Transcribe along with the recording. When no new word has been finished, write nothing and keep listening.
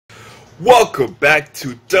Welcome back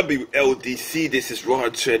to WLDC. This is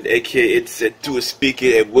Ron, aka Insectduel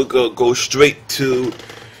speaking, and we're gonna go straight to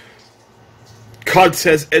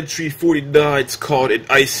contest entry 49. It's called An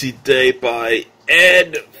Icy Day by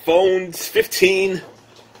Phones 15.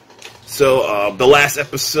 So the last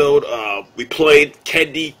episode we played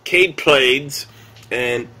Cane Plains,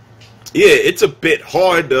 and yeah, it's a bit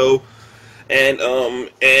hard though, and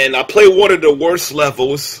I played one of the worst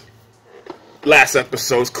levels. Last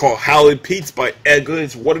episode is called Howling Peaks by Edgar.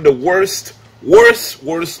 It's one of the worst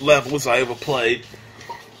levels I ever played.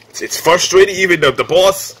 It's frustrating. Even though the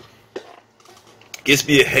boss gives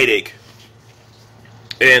me a headache.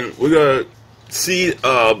 And we're gonna see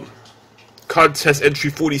contest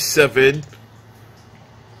entry 47.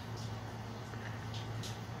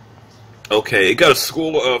 Okay, it got a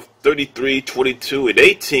score of 33, 22, and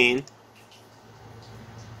 18.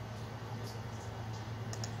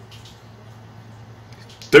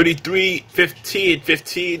 33, 15,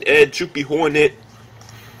 15, and JupiHornet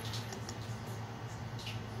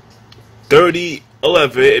 30,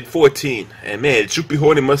 11, and 14. And man,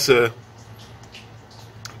 JupiHornet must have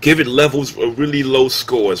given levels a really low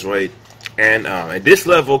scores, right? And this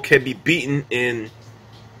level can be beaten in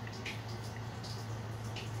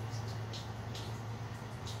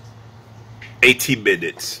 18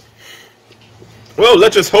 minutes. Well,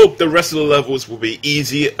 let's just hope the rest of the levels will be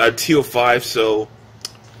easy until 5, so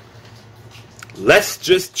let's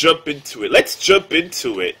just jump into it. Let's jump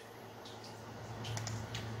into it.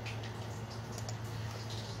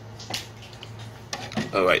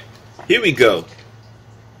 Alright, here we go.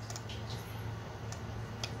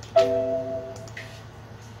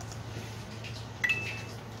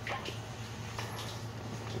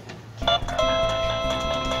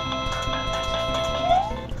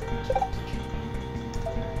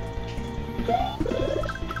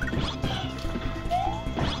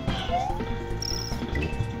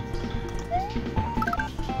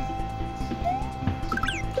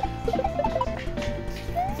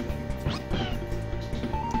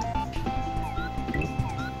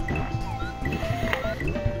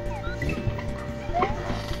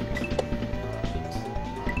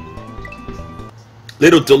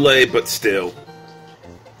 Little delay, but still.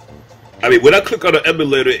 I mean, when I click on the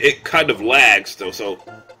emulator, it kind of lags, though, so.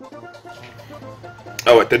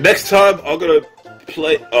 Alright, the next time I'm gonna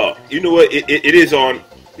play. Oh, you know what? It is on.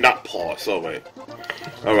 Not pause, alright.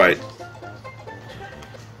 Alright.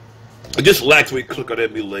 It just lags when you click on the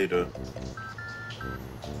emulator.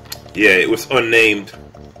 Yeah, it was unnamed.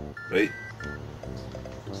 Right?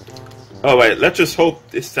 Alright, let's just hope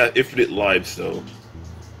it's that infinite lives, though.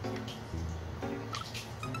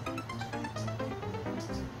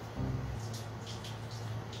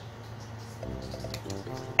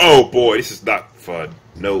 Oh boy, this is not fun.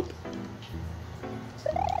 Nope.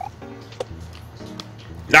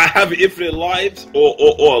 Not having infinite lives or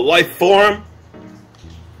a life form.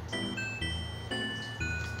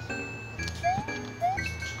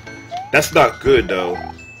 That's not good though.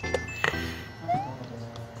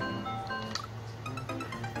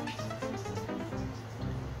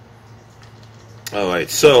 Alright,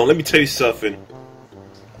 so let me tell you something.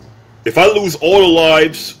 If I lose all the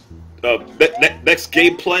lives next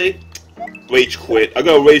gameplay, rage quit. I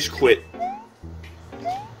gotta rage quit.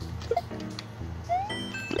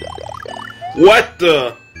 What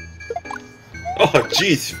the? Oh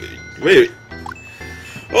jeez, wait.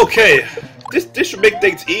 Okay, this should make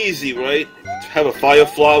things easy, right? To have a fire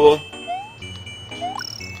flower.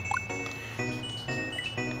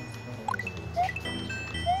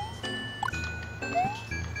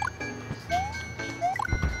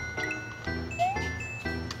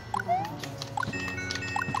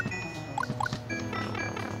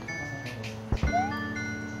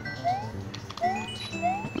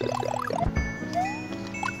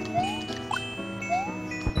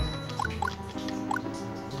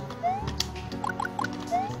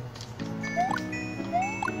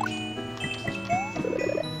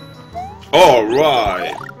 All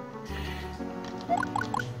right.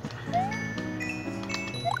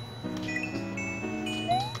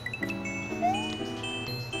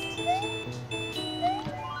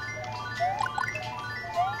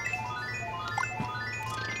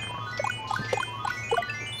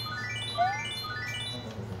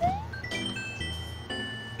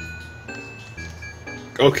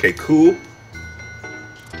 Okay, cool.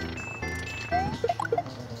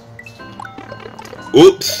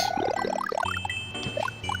 Oops.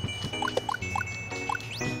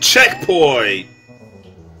 Checkpoint!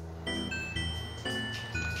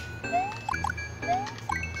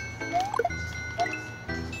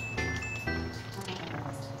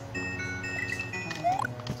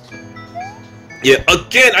 Yeah,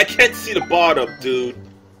 again, I can't see the bottom, dude.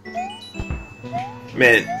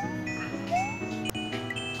 Man.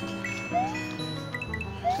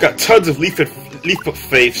 Got tons of leap of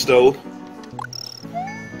faiths, though.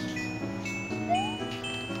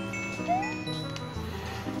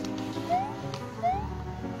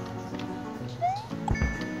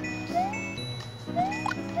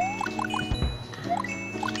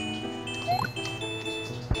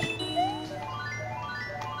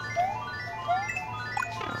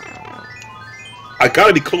 I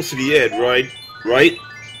gotta be close to the end, right? Right?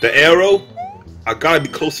 The arrow? I gotta be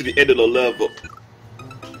close to the end of the level.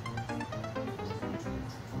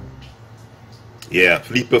 Yeah,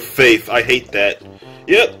 leap of faith. I hate that.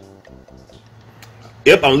 Yep.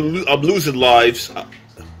 Yep, I'm losing lives.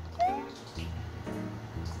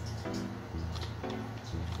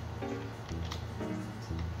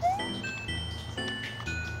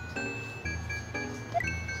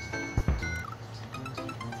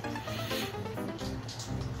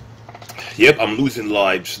 Yep, I'm losing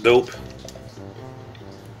lives. Nope.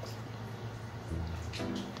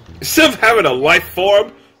 Instead of having a life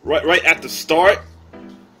form right at the start.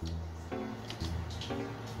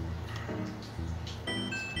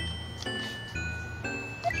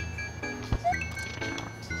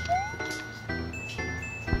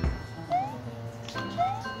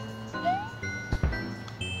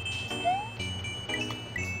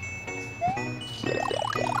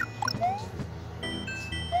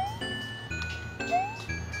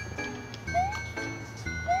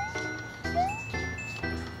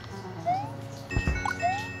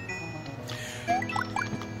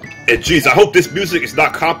 And geez, I hope this music is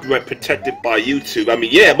not copyright protected by YouTube. I mean,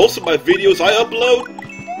 yeah, most of my videos I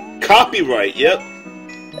upload, copyright, yep.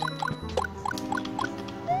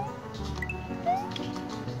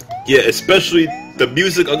 Yeah, especially the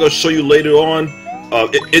music I'm gonna show you later on.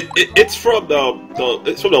 It's from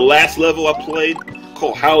the last level I played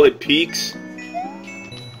called Howling Peaks.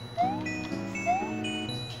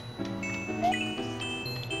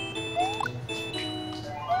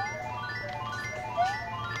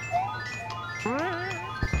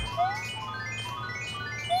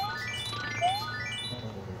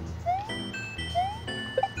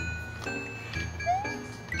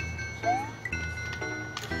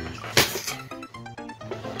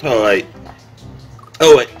 Alright.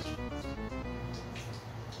 Oh wait.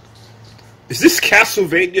 Is this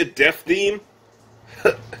Castlevania death theme?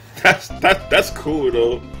 that's cool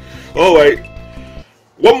though. Alright.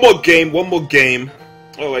 One more game.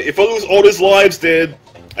 Alright, if I lose all these lives, then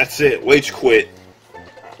that's it. Rage quit.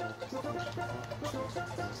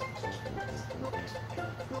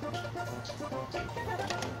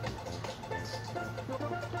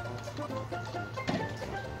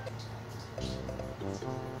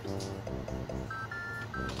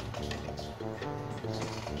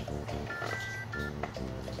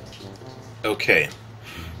 Okay.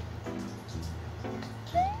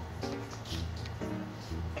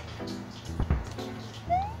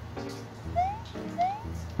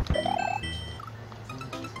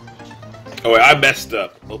 Oh, wait, I messed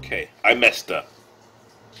up. Okay, I messed up.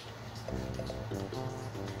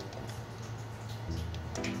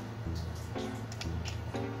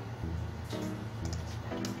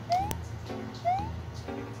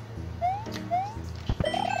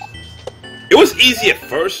 It was easy at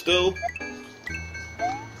first, though.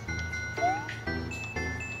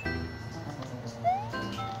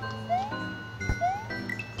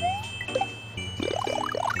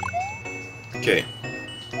 Okay.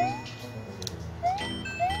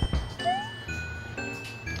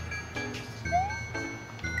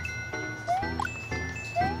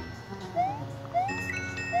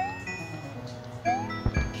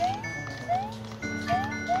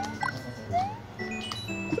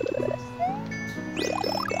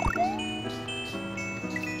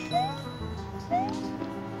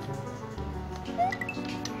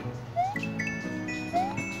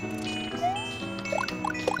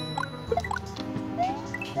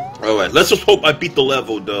 Alright, let's just hope I beat the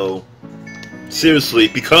level, though. Seriously,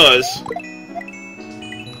 because...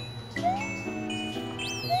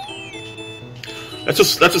 Let's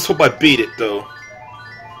just hope I beat it, though.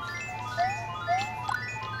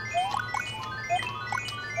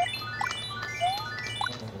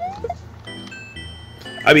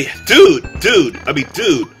 I mean,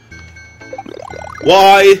 dude.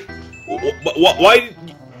 Why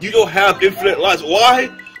you don't have infinite lives? Why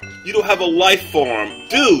you don't have a life form?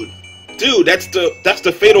 Dude, that's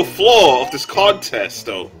the fatal flaw of this contest,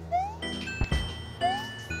 though.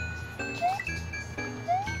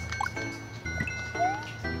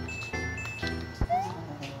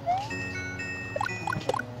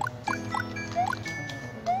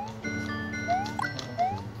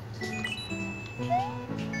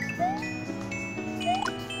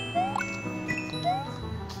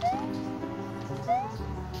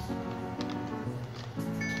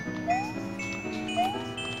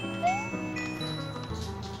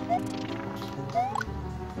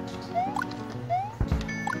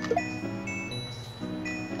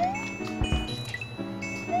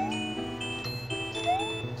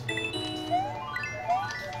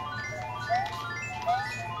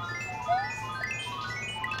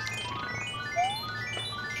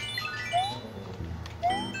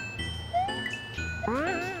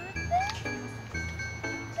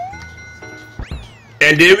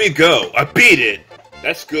 And there we go. I beat it.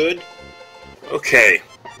 That's good. Okay.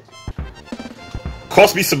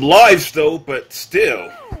 Cost me some lives though, but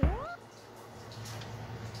still.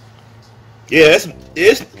 Yeah,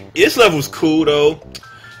 this level's cool though,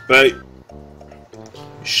 but you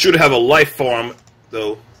should have a life farm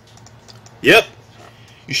though. Yep,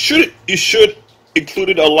 you should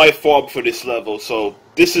included a life farm for this level. So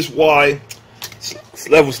this is why this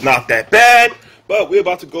level's not that bad. But we're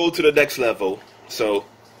about to go to the next level. So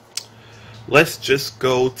let's just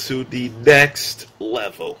go to the next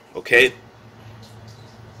level, okay?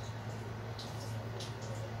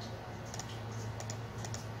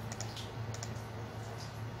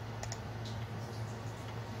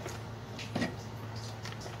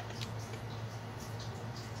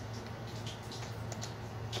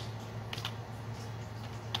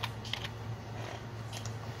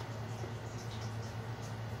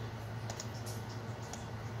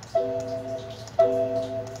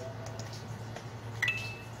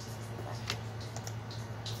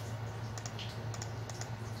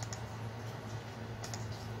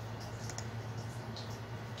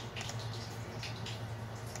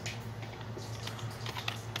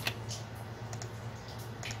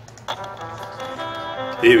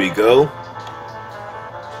 Here we go.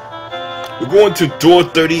 We're going to door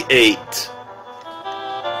 38.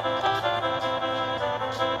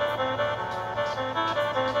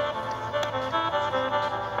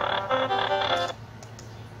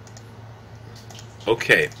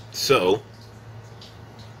 Okay, so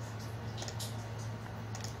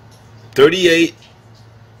 38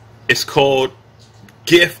 is called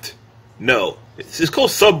Gift. No, it's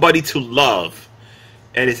called Somebody to Love.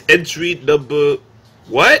 And it's entry number,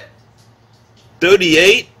 what?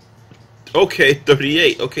 38? Okay,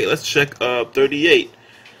 38. Okay, let's check 38.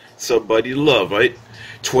 Somebody to Love, right?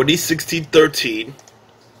 2016-13.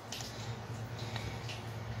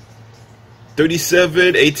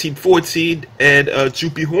 37, 18-14, and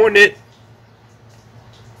JupiHornet.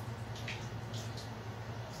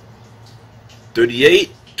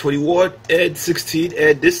 38, 21, and 16,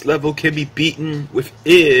 and this level can be beaten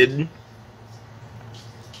within,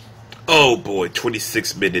 oh boy,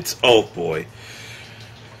 26 minutes. Oh boy.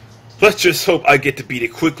 Let's just hope I get to beat it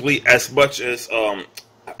quickly as much as an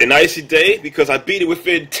Icey day, because I beat it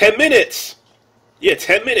within 10 minutes. Yeah,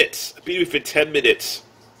 10 minutes. I beat it within 10 minutes.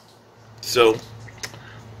 So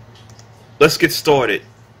let's get started.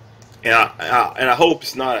 And I hope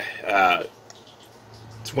it's not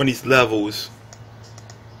it's one of these levels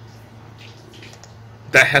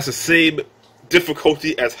that has the same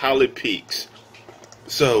difficulty as Howling Peaks.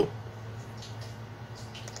 So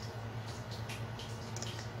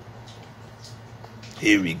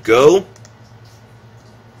here we go.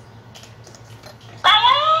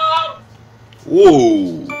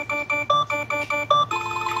 Whoa.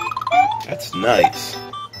 That's nice.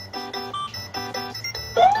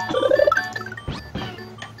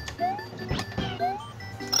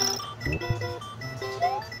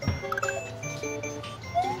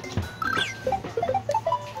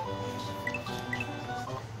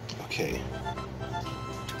 Okay.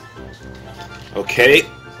 Okay.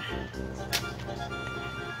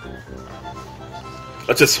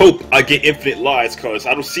 Let's just hope I get infinite lives, cause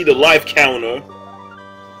I don't see the life counter.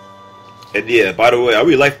 And yeah, by the way, I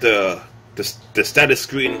really like the status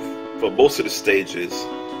screen for most of the stages.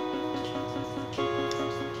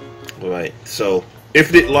 Alright, so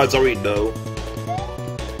infinite lives I already know.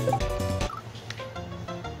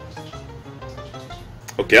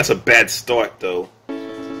 Okay, that's a bad start though.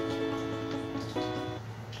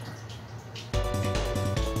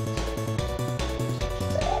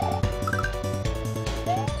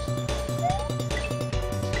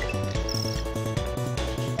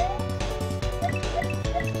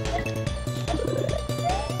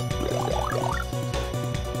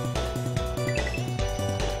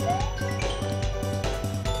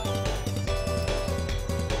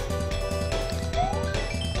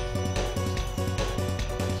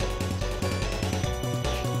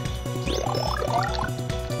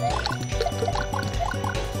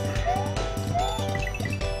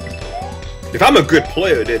 If I'm a good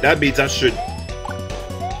player, then that means I should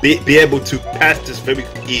be able to pass this very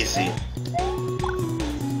easy.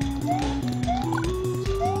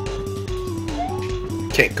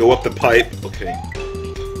 Can't go up the pipe. Okay.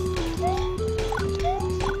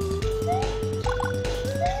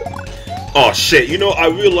 Oh shit, you know, I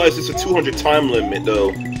realized it's a 200 time limit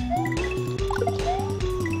though.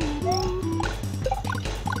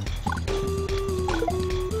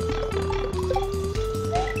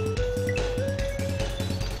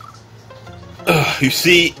 You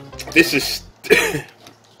see, this is,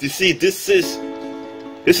 you see, this is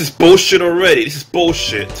This is bullshit already. This is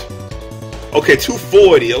bullshit. Okay,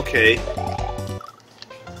 240, okay.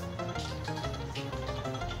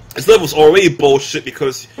 This level's already bullshit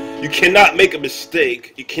because you cannot make a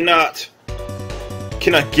mistake. You cannot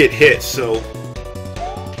get hit, so...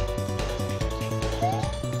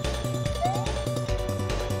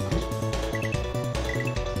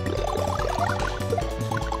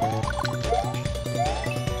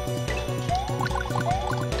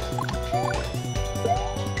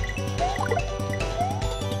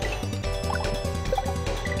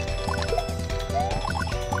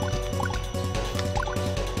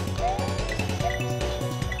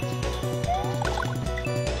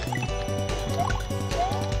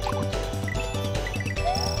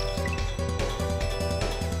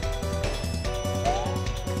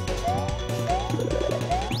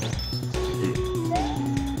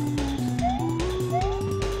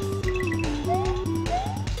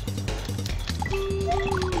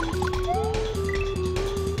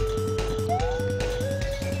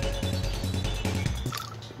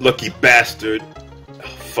 Lucky bastard. Oh,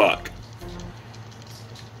 fuck.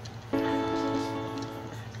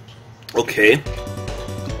 Okay.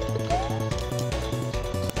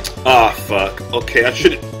 Ah, fuck. Okay, I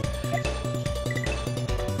should've...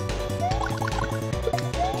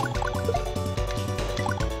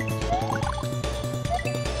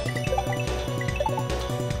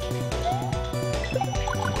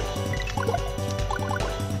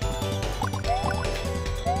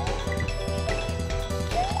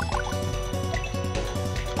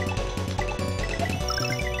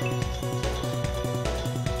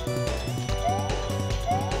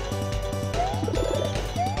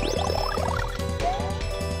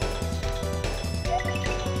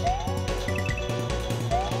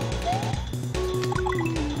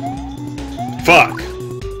 Fuck.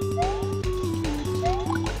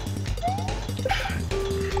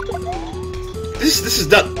 This is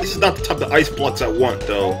not the type of ice blocks I want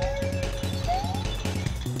though.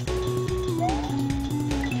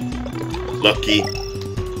 Lucky.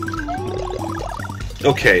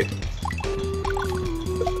 Okay.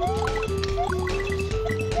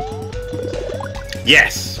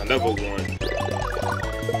 Yes, another one.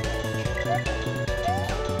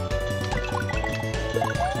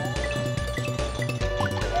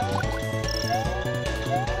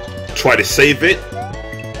 Try to save it.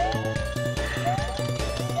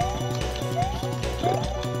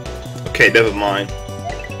 Okay, never mind.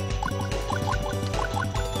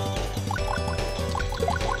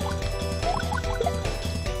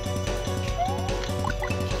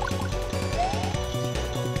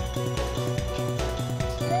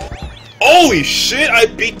 Holy shit, I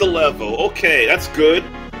beat the level. Okay, that's good.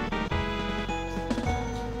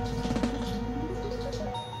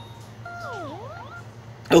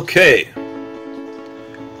 Okay.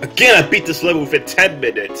 Again, I beat this level within 10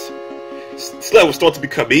 minutes. This level starts to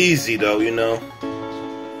become easy, though, you know.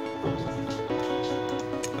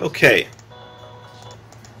 Okay.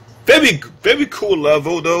 Very cool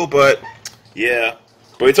level, though, but... yeah.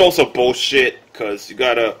 But it's also bullshit, because you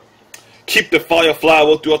gotta keep the fire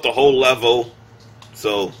flower throughout the whole level.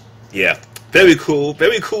 So, yeah. Very cool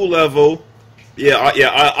level. Yeah,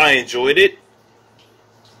 I enjoyed it.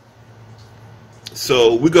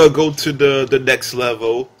 So we're gonna go to the next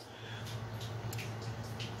level.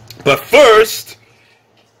 But first,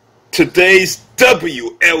 today's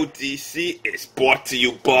WLDC is brought to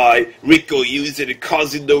you by Rico User and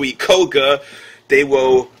Kazunori Koga. They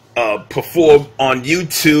will perform on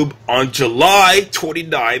YouTube on July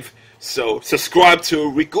 29th. So subscribe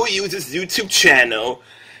to Rico User's YouTube channel,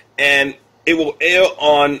 and it will air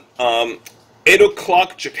on 8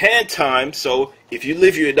 o'clock Japan time. So if you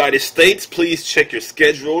live in the United States, please check your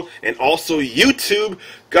schedule. And also, YouTube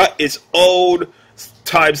got its own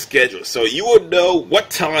time schedule, so you will know what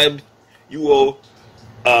time you will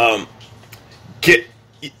get.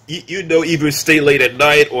 You know, either stay late at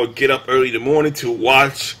night or get up early in the morning to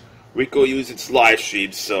watch Rico use its live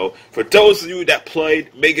stream. So for those of you that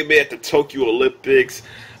played Mega Man at the Tokyo Olympics,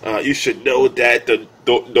 you should know that the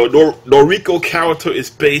Noriko character is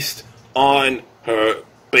based on her.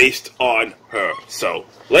 So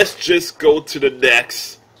let's just go to the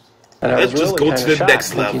next. Let's just go to the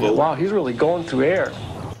next level. Wow, he's really going through air.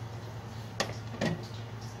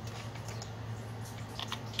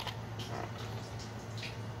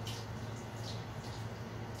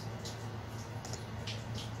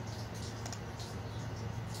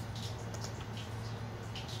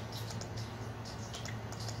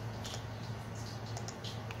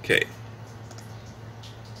 Okay.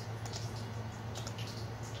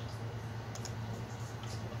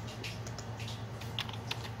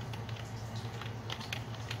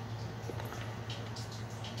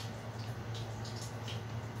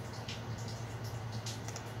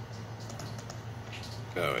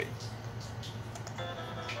 Alright.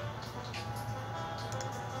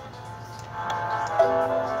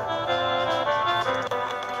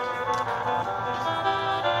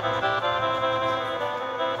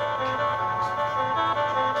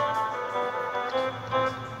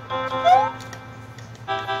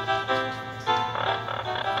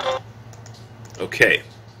 Okay.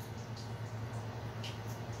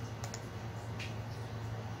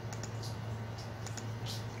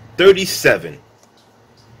 $37.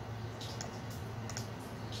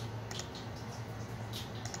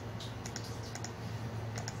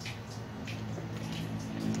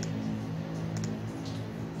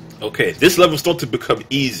 Okay, this level starts to become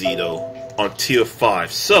easy though on tier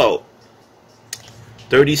 5. So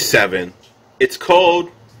 37. It's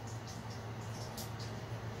called.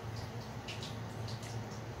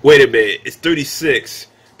 Wait a minute, it's 36.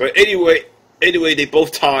 But anyway, they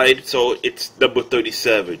both tied, so it's number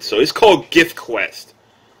 37. So it's called Gift Quest.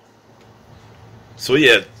 So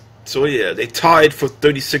yeah, they tied for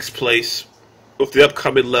 36th place with the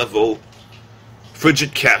upcoming level,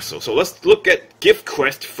 Frigid Castle. So let's look at Gift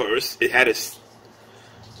Quest first. It had a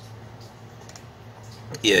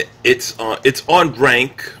it's on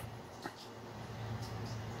rank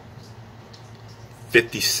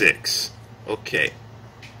 56. Okay.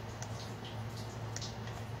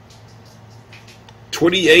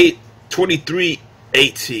 28, 23,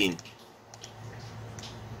 18.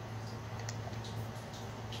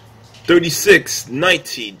 36,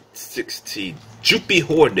 19, 16.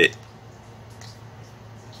 JupiHornet.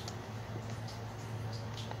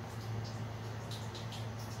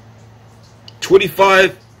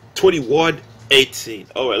 25, 21, 18.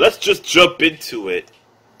 Alright, let's just jump into it.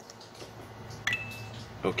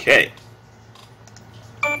 Okay.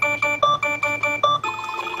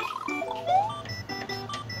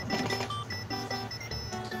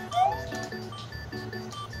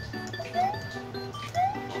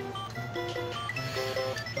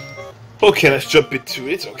 Okay, let's jump into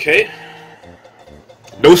it, okay?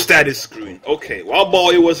 No status screen. Okay, while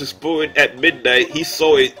Mario was exploring at midnight, he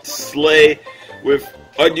saw a sleigh with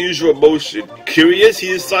unusual motion. Curious, he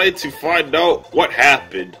decided to find out what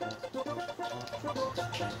happened.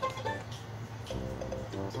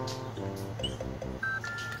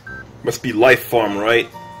 Must be Life Farm, right?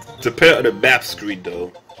 Depend on the map screen,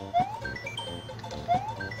 though.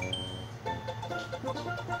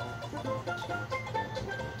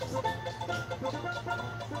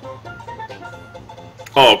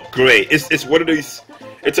 Oh, great! It's one of these.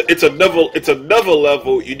 It's another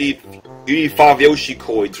level. You need 5 Yoshi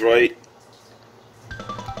coins, right?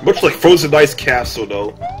 Much like Frozen Ice Castle,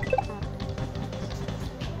 though.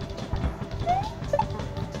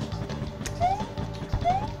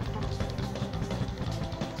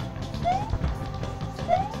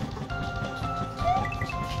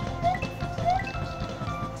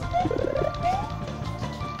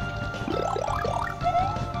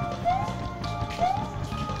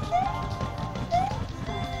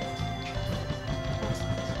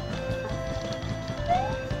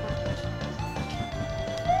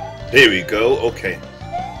 There we go, okay.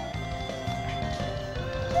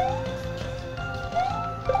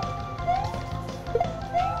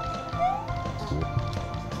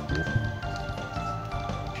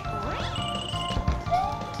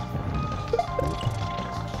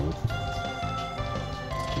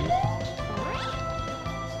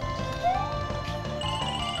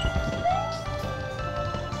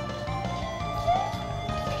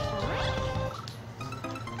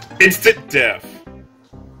 Instant death.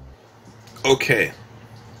 Okay.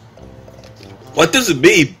 What does it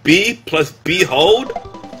mean? B plus B hold?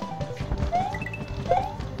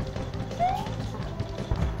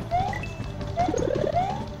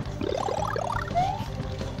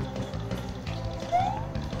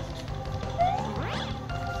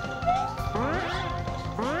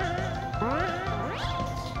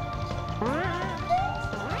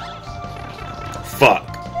 Fuck.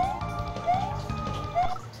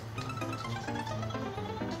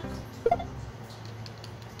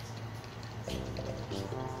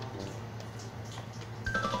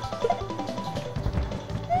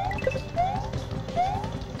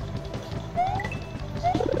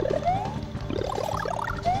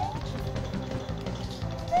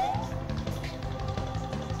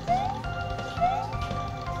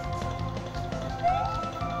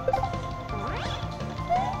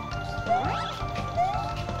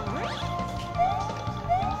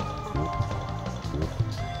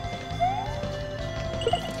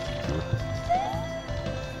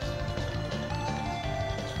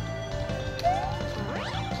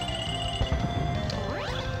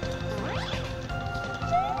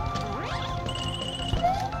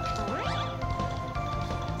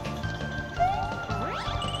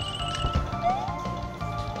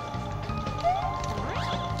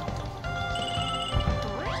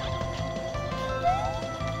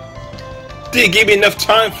 Didn't give me enough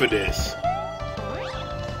time for this.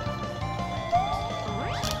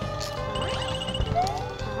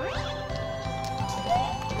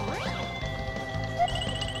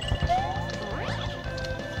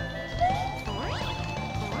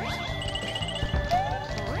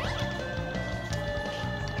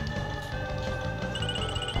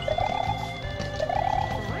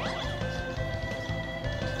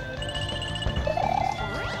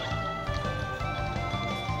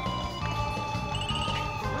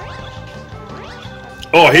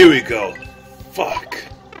 Oh, here we go. Fuck.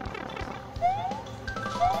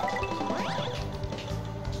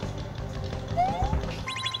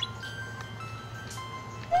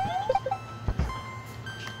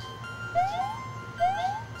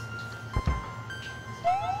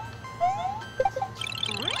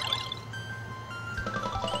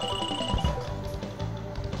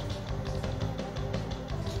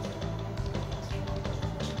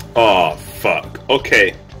 Oh, fuck.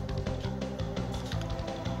 Okay.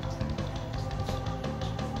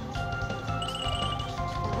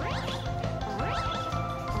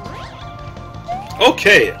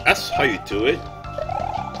 Okay, that's how you do it.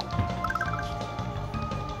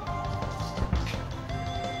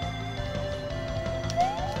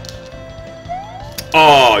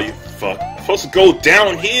 Oh, you fuck. I'm supposed to go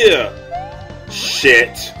down here.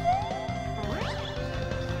 Shit.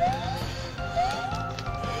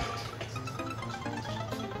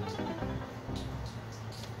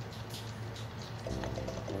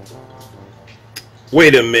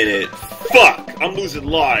 Wait a minute. Fuck! I'm losing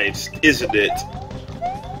lives, isn't it?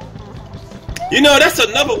 You know, that's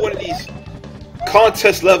another one of these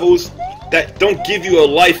contest levels that don't give you a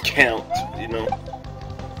life count, you know?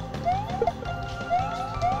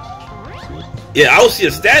 Yeah, I don't see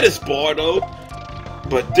a status bar, though.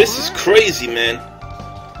 But this is crazy, man.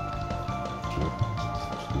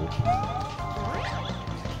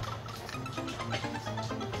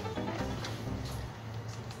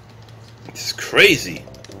 This is crazy.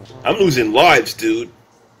 I'm losing lives, dude.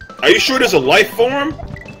 Are you sure there's a life form?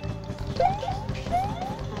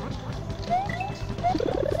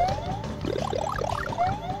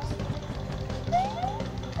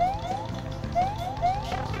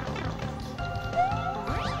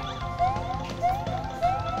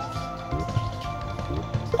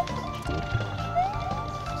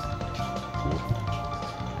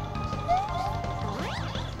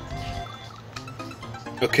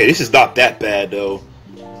 Okay, this is not that bad, though.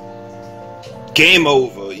 Game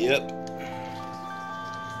over, yep.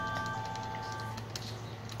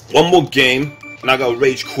 One more game, and I gotta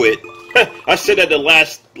rage quit. I said at the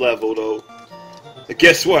last level, though. But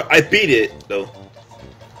guess what? I beat it, though.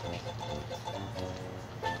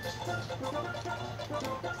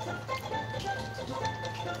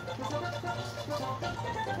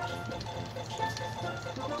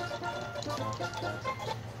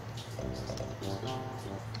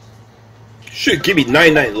 Should give me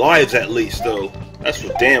 99 lives at least, though. That's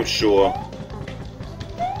for damn sure.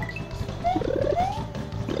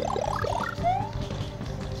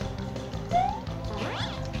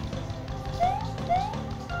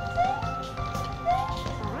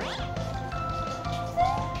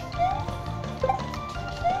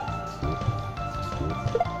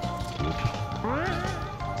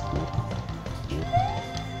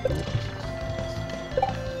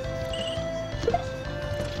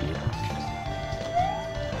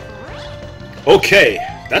 Okay,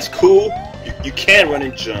 that's cool. You can run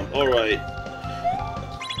and jump. Alright.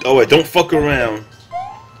 Oh wait, don't fuck around.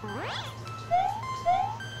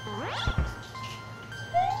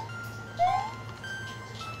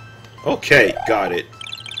 Okay, got it.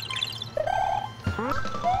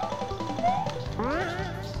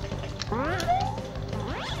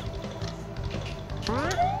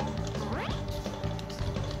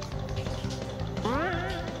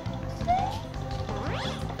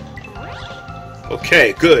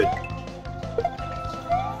 Okay, good.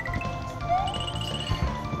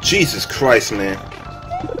 Jesus Christ, man.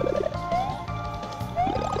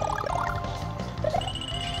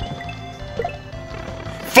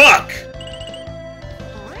 Fuck!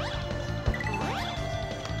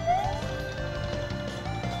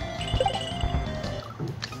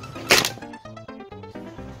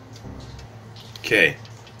 Okay.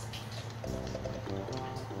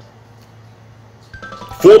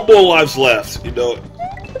 4 more lives left, you know.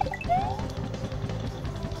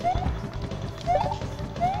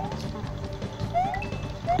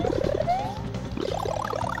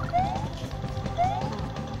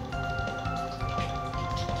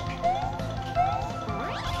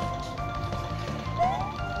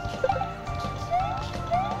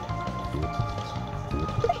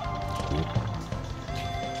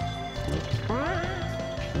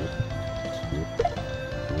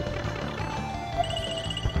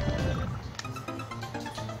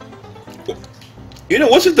 You know,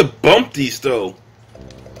 what's with the bumpties though?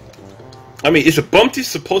 I mean, is a bumpty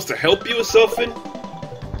supposed to help you or something?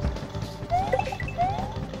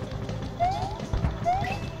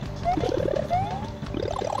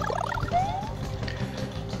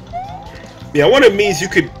 Yeah, I wonder if it means you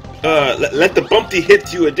could let the bumpty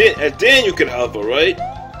hit you and then you can hover, right?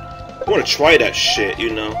 I want to try that shit,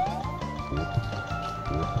 you know.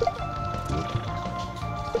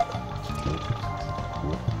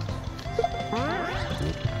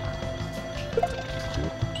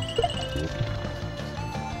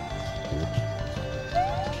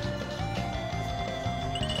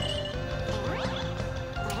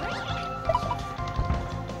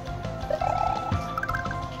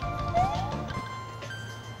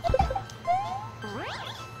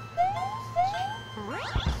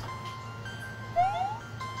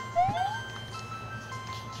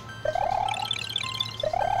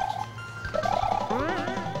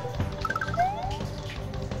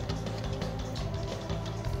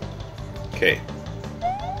 Okay.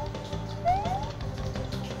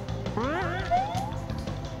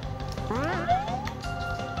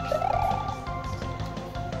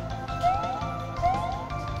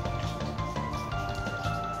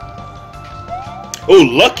 Oh,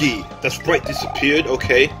 lucky! That sprite disappeared,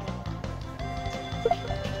 okay.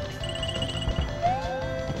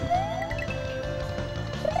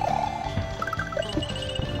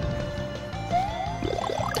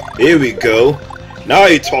 Here we go. Now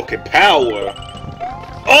you're talking power.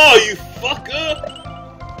 Oh, you fucker!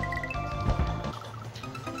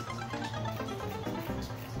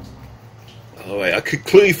 Alright, I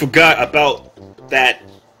completely forgot about that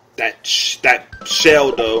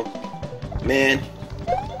shell though. Man.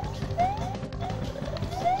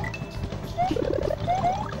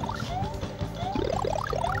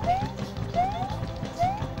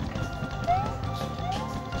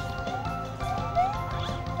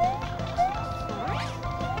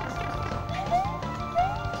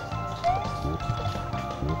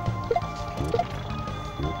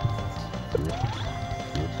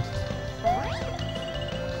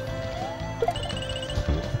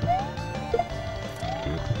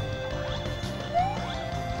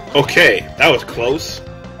 Okay, that was close.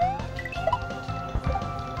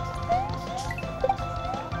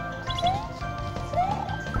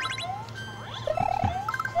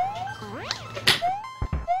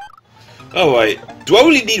 Alright, do I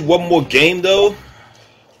really need one more game though?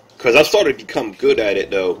 Because I've started to become good at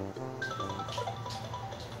it though.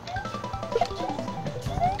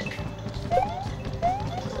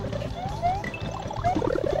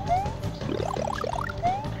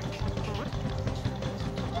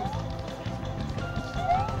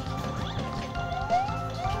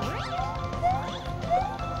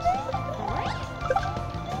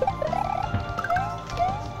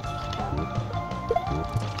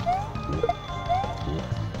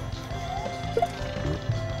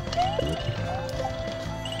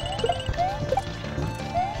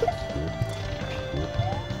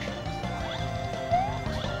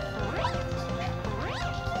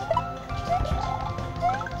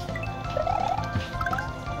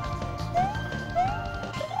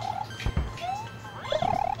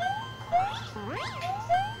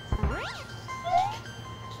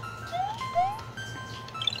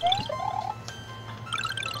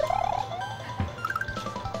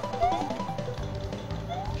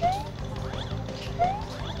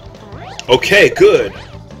 Okay, good.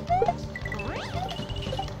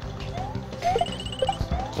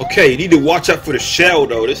 Okay, you need to watch out for the shell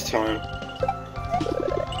though this time.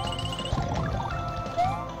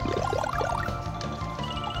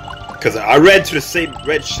 Cause I ran to the same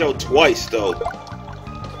red shell twice though.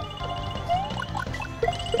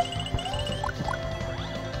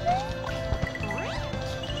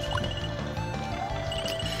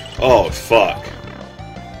 Oh fuck.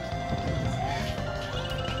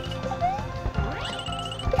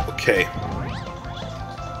 Okay.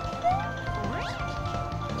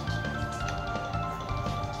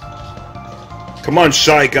 Come on,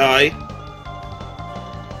 shy guy.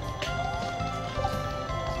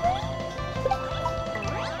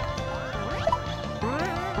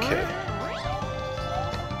 Okay.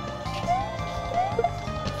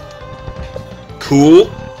 Cool.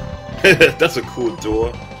 That's a cool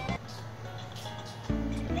door.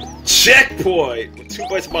 Checkpoint! With 2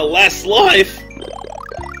 bites of my last life!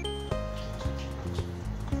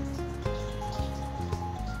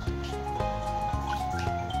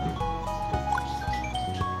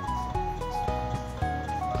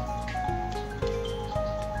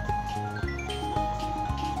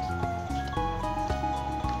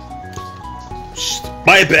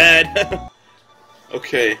 My bad!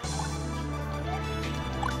 Okay.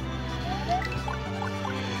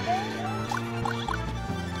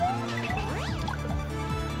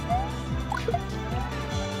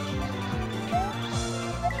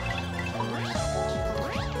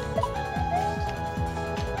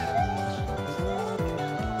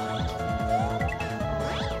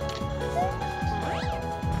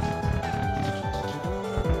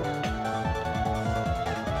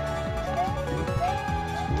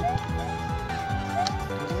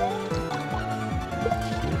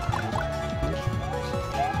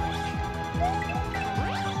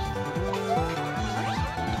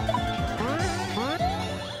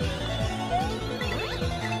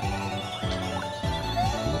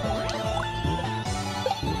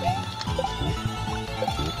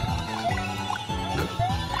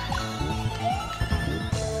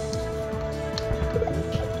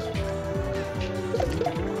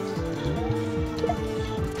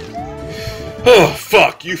 Oh,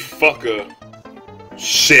 fuck, you fucker.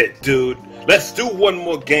 Shit, dude. Let's do one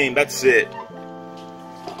more game, that's it.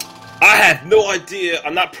 I have no idea.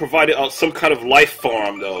 I'm not provided some kind of life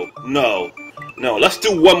farm, though. No. No, let's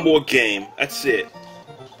do one more game. That's it.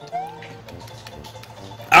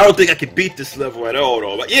 I don't think I can beat this level at all,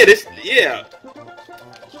 though. But yeah, yeah.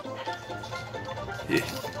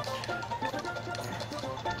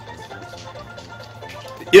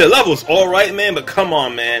 Yeah, the level's alright, man, but come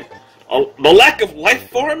on, man. The lack of life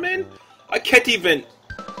farm, man? I can't even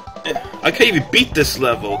beat this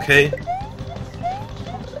level, okay?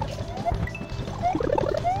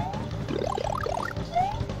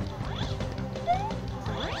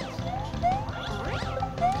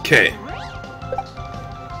 Okay.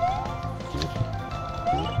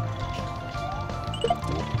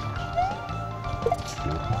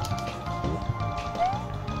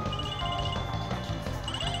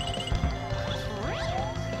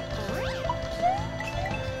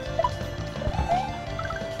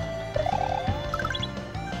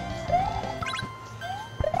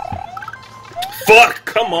 Fuck,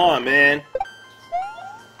 come on, man.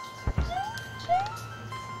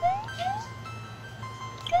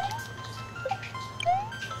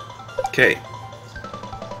 Okay.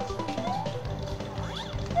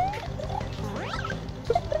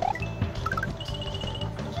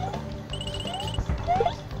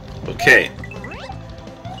 Okay.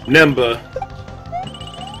 Number.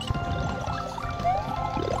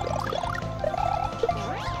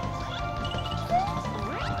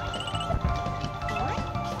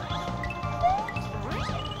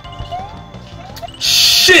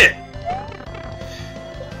 Shit!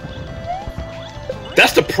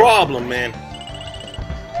 That's the problem, man.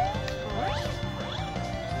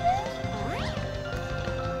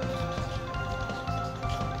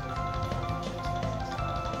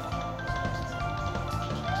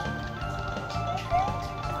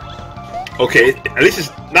 Okay, at least it's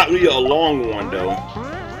not really a long one, though.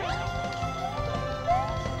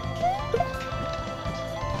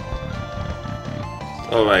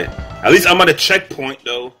 Alright. At least I'm at a checkpoint,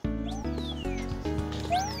 though.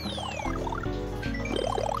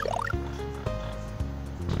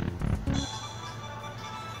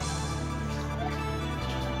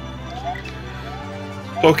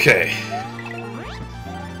 Okay.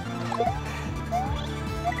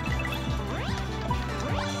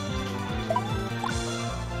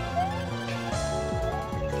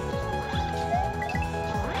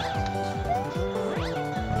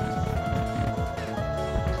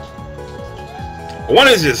 What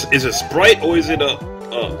is this? Is it Sprite or is it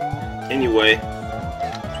anyway?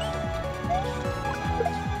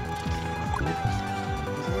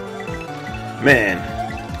 Man.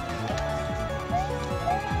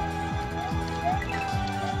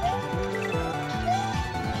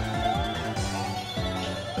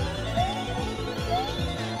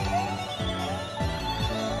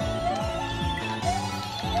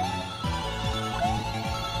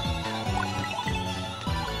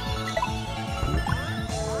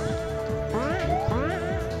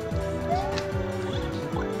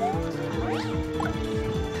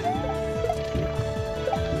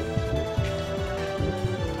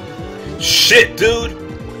 Shit, dude!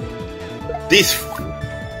 These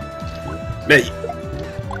man,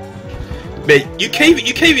 you can't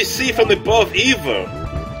even see from above either.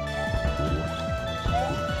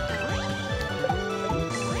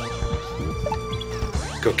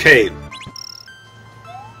 Okay.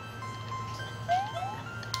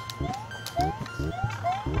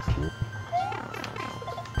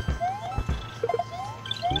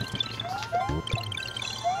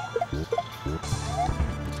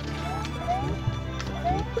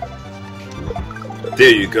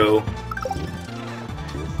 There you go.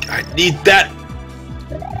 I need that.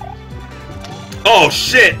 Oh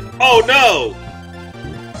shit! Oh no!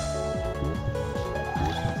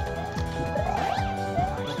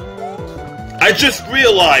 I just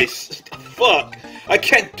realized. Fuck! I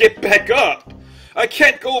can't get back up. I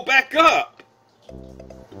can't go back up.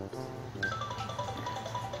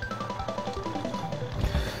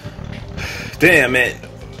 Damn, man.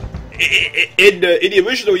 In the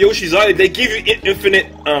original Yoshi's Island, they give you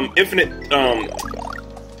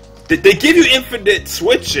they give you infinite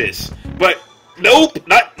switches, but nope,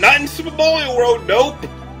 not in Super Mario World, nope.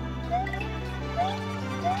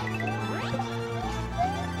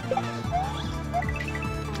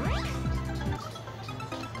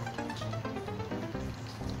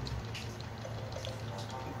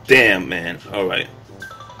 Damn, man. All right.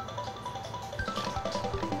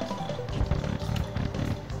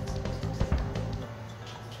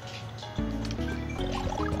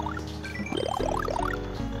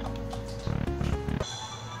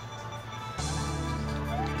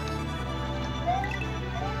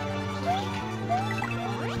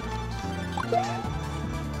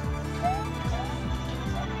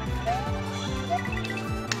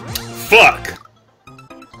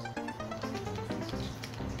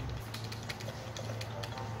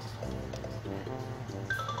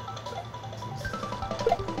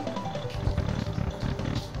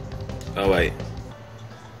 Alright.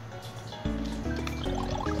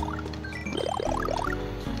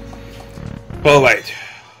 Alright.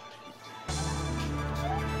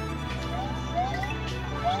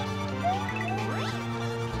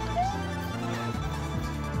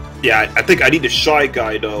 Yeah, I think I need the Shy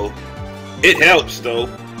Guy though. It helps though.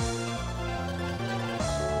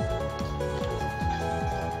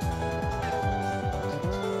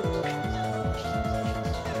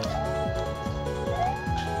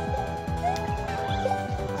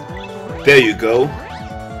 There you go.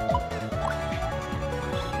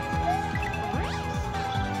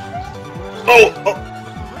 Oh, oh,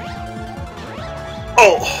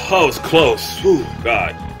 oh, that was close. Ooh,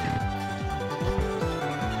 God.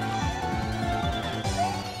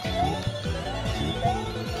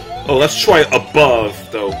 Oh, let's try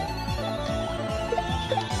above, though.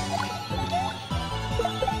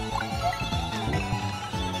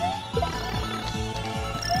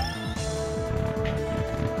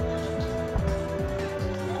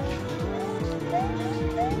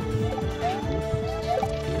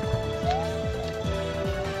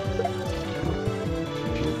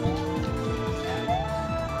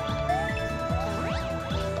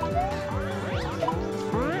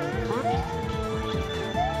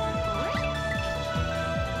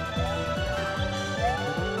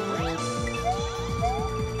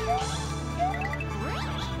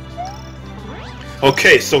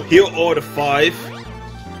 Okay, so here are the 5.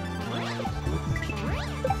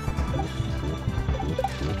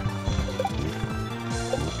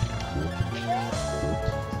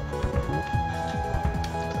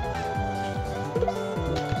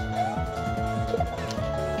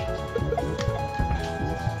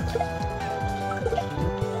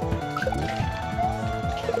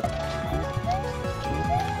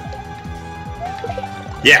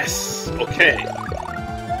 Yes, okay.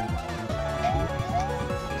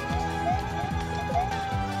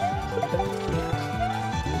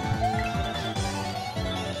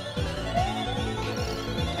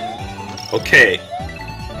 Okay.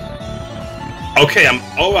 Okay, I'm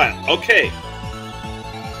alright, okay.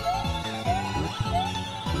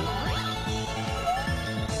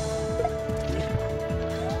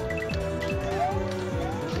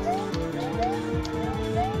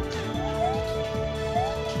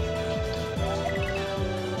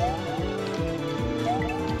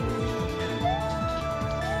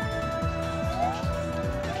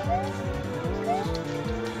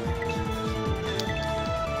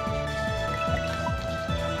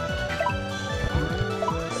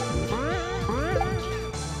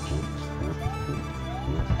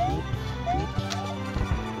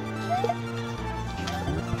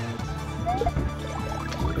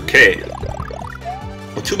 Okay.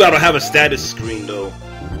 Well, too bad I don't have a status screen though.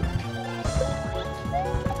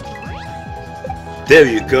 There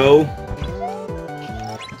you go.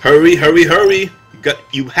 Hurry, hurry, hurry!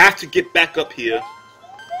 You have to get back up here.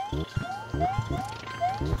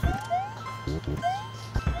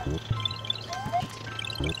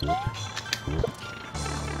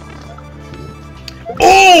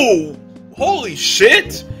 Oh! Holy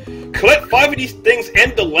shit! Collect 5 of these things,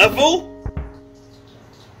 end the level?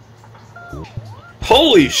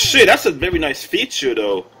 Holy shit, that's a very nice feature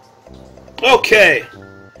though. Okay.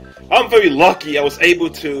 I'm very lucky I was able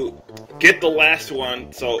to get the last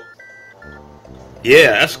one, so...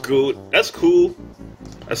 Yeah, that's good. That's cool.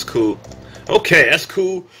 That's cool. Okay, that's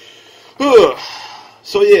cool.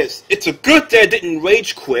 So yes, it's a good that I didn't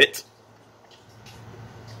rage quit.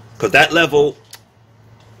 Cause that level,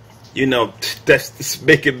 you know, that's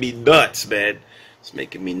making me nuts, man. It's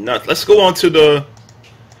making me nuts. Let's go on to the...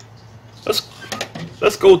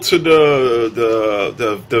 Let's go to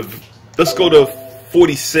let's go to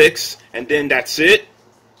 46, and then that's it.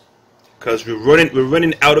 Cause we're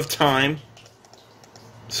running out of time.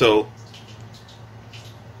 So.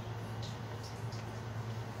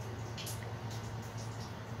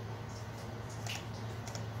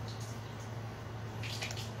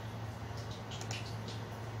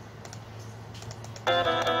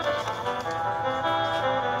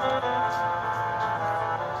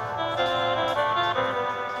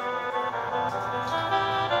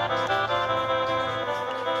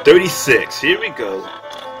 $36. Here we go.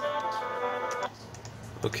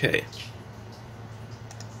 Okay.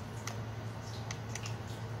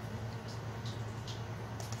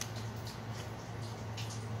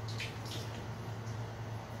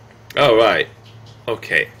 All right.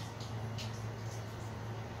 Okay.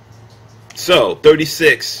 So,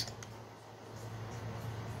 36.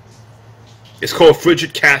 It's called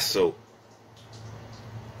Frigid Castle.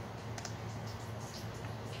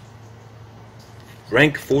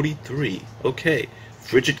 Rank 43. Okay.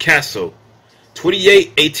 Frigid Castle.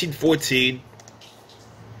 28-18-14.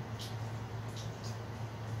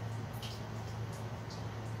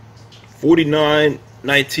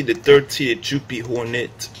 $49.19 to 13 at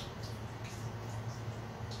JupiHornet.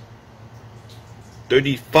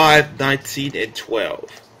 $35.19 and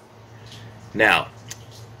 12. Now,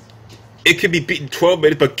 it could be beaten 12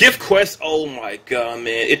 minutes, but Gift Quest, oh my god,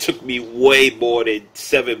 man, it took me way more than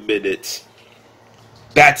 7 minutes.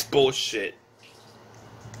 That's bullshit.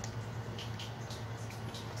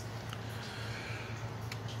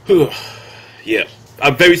 Yeah,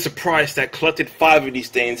 I'm very surprised that collected 5 of these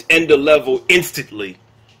things end the level instantly.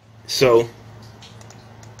 So,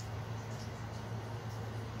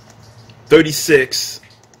 36.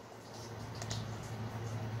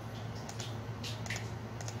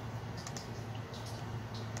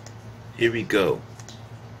 Here we go.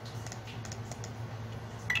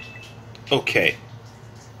 Okay.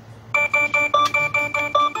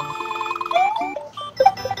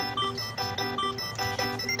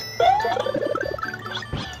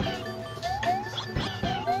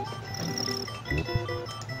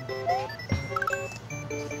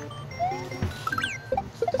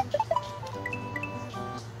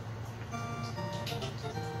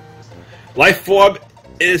 Life form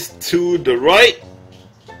is to the right,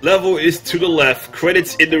 level is to the left,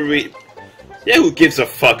 credits in the read. Yeah, who gives a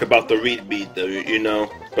fuck about the readme though, you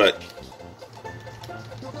know? But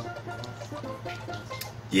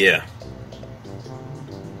yeah.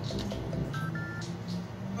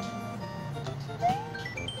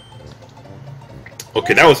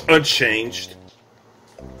 Okay, that was unchanged.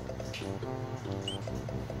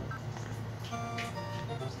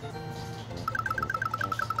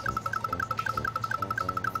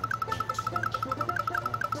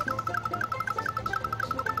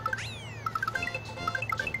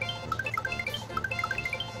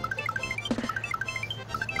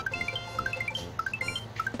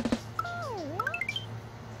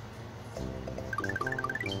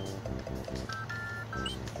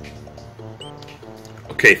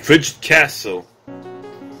 Okay, Frigid Castle.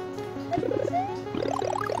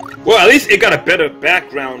 Well, at least it got a better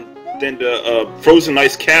background than the Frozen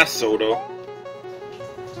Ice Castle, though.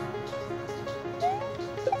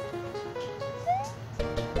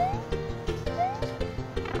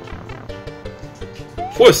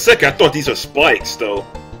 For a second, I thought these are spikes, though.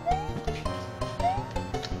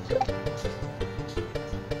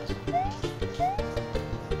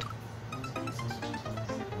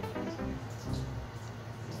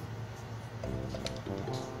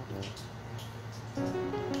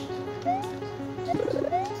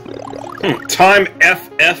 Time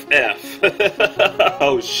FFF.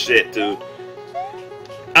 Oh shit, dude.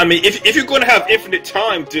 I mean, if you're gonna have infinite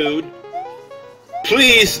time, dude,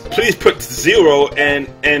 please put 0 and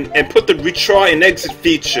put the retry and exit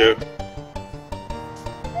feature.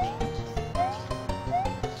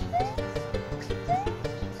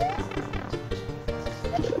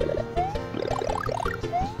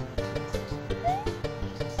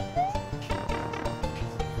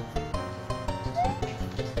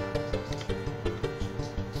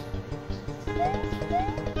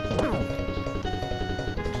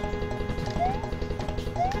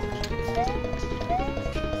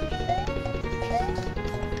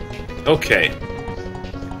 Okay.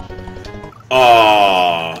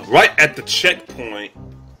 Right at the checkpoint.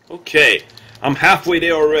 Okay. I'm halfway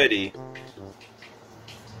there already.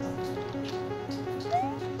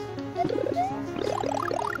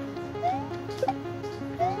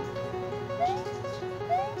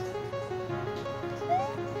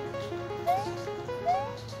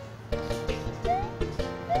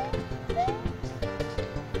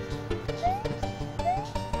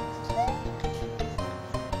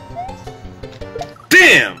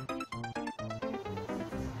 Damn!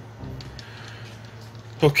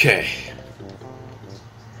 Okay.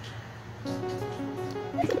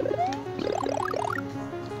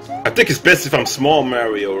 I think it's best if I'm small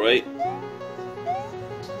Mario, right?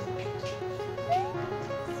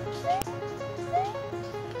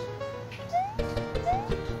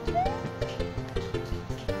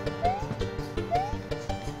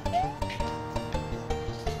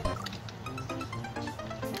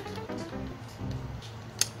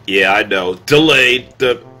 Yeah, I know. Delayed.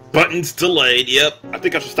 The button's delayed. Yep. I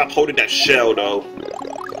think I should stop holding that shell, though.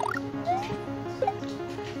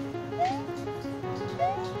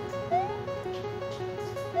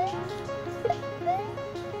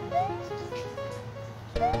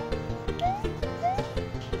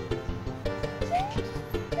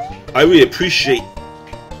 I really appreciate...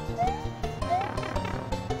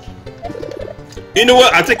 You know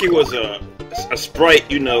what? I think it was a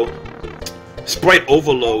sprite, you know... Sprite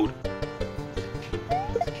overload.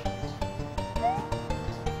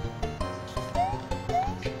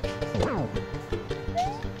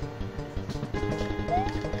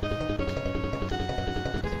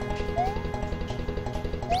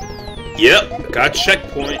 Yep, got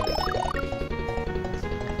checkpoint.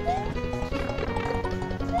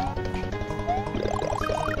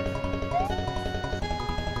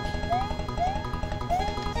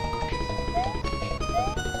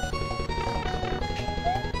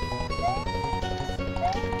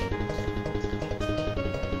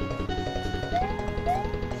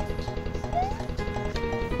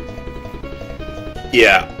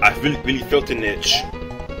 Yeah, I really felt an itch.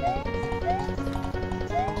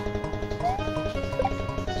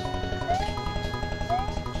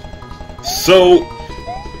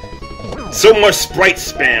 So much sprite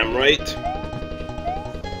spam, right?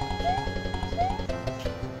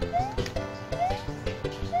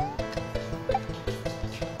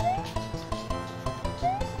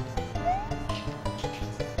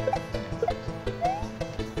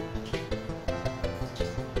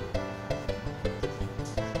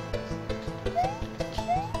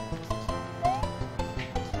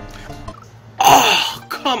 Oh,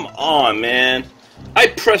 come on, man. I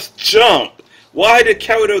pressed jump. Why the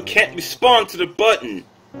character can't respond to the button?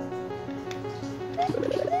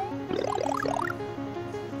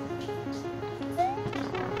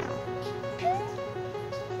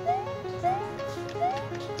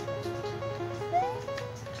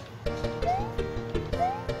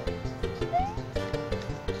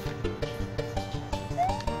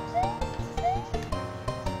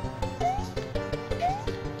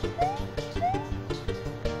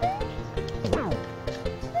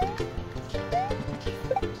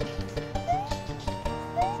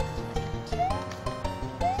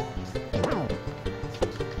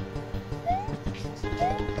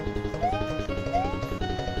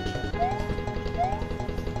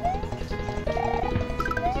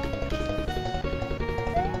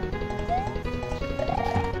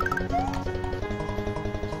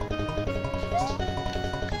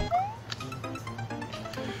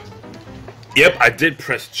 Yep, I did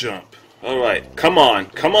press jump. Alright, come on,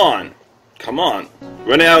 come on, come on.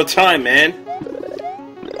 Running out of time, man.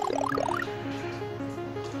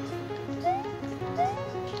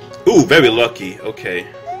 Ooh, very lucky. Okay.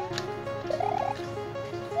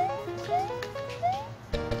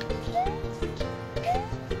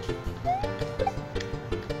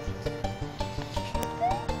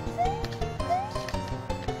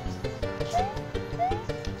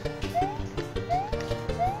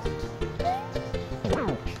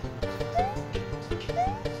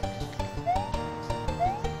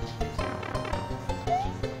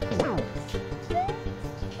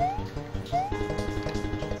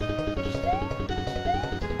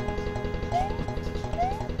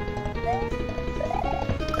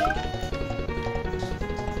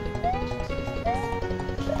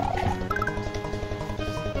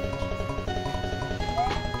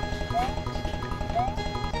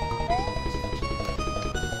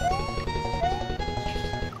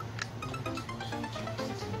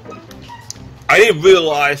 I didn't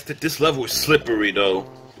realize that this level is slippery though,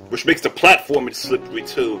 which makes the platforming slippery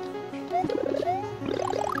too.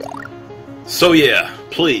 So yeah,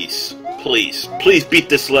 please, please, please beat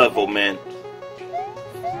this level, man.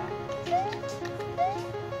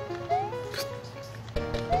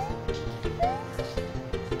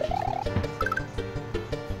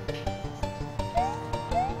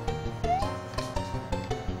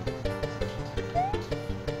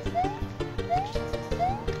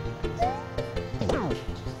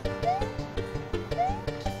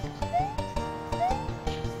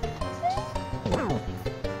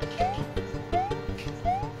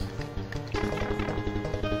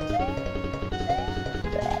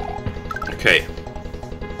 Okay.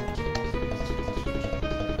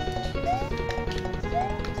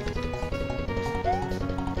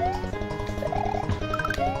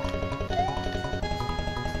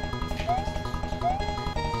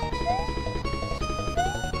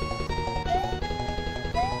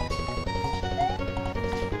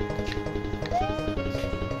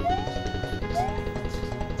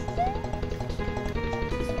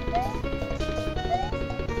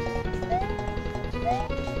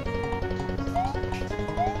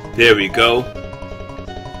 There we go.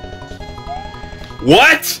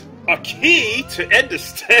 What? A key to end the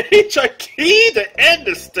stage? A key to end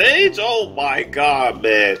the stage? Oh my god,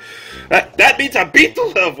 man. That means I beat the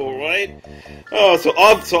level, right? Oh, so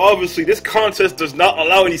obviously this contest does not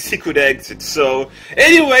allow any secret exits. So,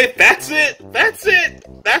 anyway, that's it. That's it.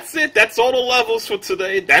 That's it. That's all the levels for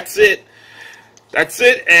today. That's it. That's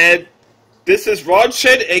it. And This is Ronched,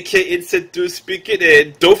 aka Insectduel speaking,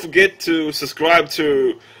 and don't forget to subscribe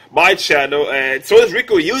to my channel, and so is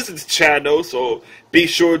Rico uses channel, so be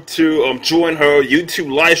sure to join her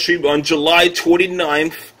YouTube live stream on July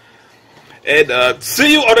 29th, and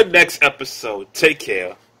see you on the next episode. Take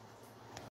care.